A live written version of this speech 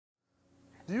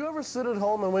Do you ever sit at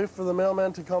home and wait for the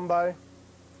mailman to come by?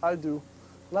 I do.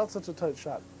 Not such a tight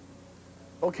shot.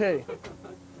 Okay.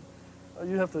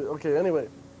 You have to, okay, anyway.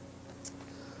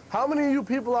 How many of you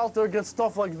people out there get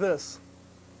stuff like this?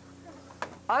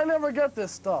 I never get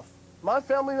this stuff. My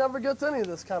family never gets any of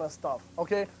this kind of stuff,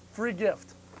 okay? Free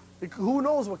gift. Who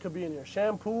knows what could be in here?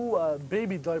 Shampoo,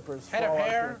 baby diapers. Head of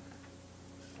hair.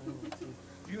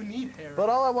 You need hair. But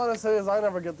all I want to say is I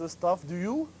never get this stuff. Do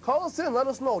you? Call us in. Let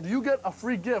us know. Do you get a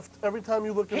free gift every time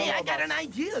you look in the mailbox? Hey, I got an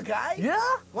idea, guy. Yeah?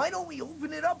 Why don't we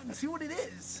open it up and see what it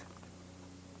is?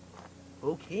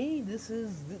 Okay, this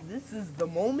is the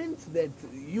moment that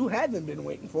you haven't been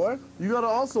waiting for. You got to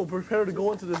also prepare to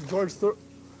go into this George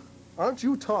Aren't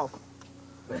you tough?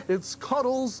 It's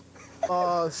Cuddles.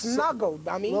 Snuggle,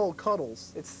 dummy. No,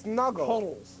 Cuddles. It's Snuggle.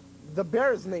 Cuddles. The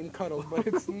bear's named Cuddles, but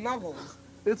it's Snuggles.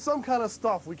 It's some kind of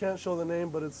stuff. We can't show the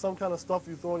name, but it's some kind of stuff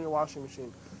you throw in your washing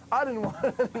machine. I didn't want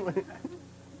it anyway.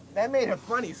 That made a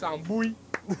funny sound, boy.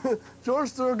 George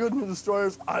Thorogood and the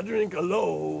Destroyers, I drink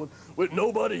alone with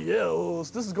nobody else.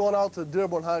 This is going out to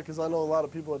Dearborn High because I know a lot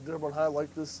of people at Dearborn High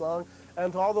like this song.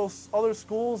 And to all those other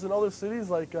schools and other cities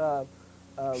like...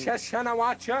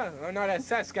 Sheshanawacha. Oh, no, that's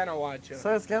Saskanawacha.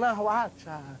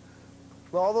 Saskanawacha.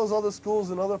 All those other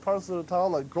schools in other parts of the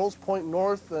town like Grosse Pointe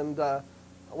North and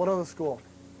what other school?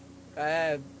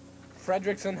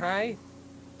 Frederickson High.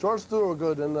 George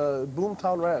Thorogood and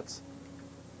Boomtown Rats.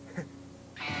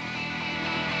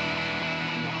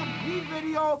 The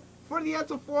video for the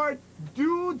Etzel Ford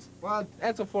dudes. Well,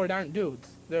 Etzel Ford aren't dudes.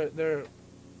 They're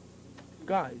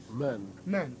guys.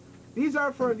 Men. These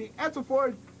are for the Etzel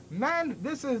Ford men.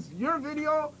 This is your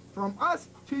video from us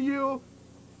to you.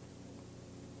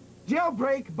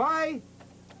 Jailbreak by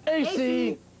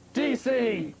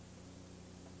AC/DC.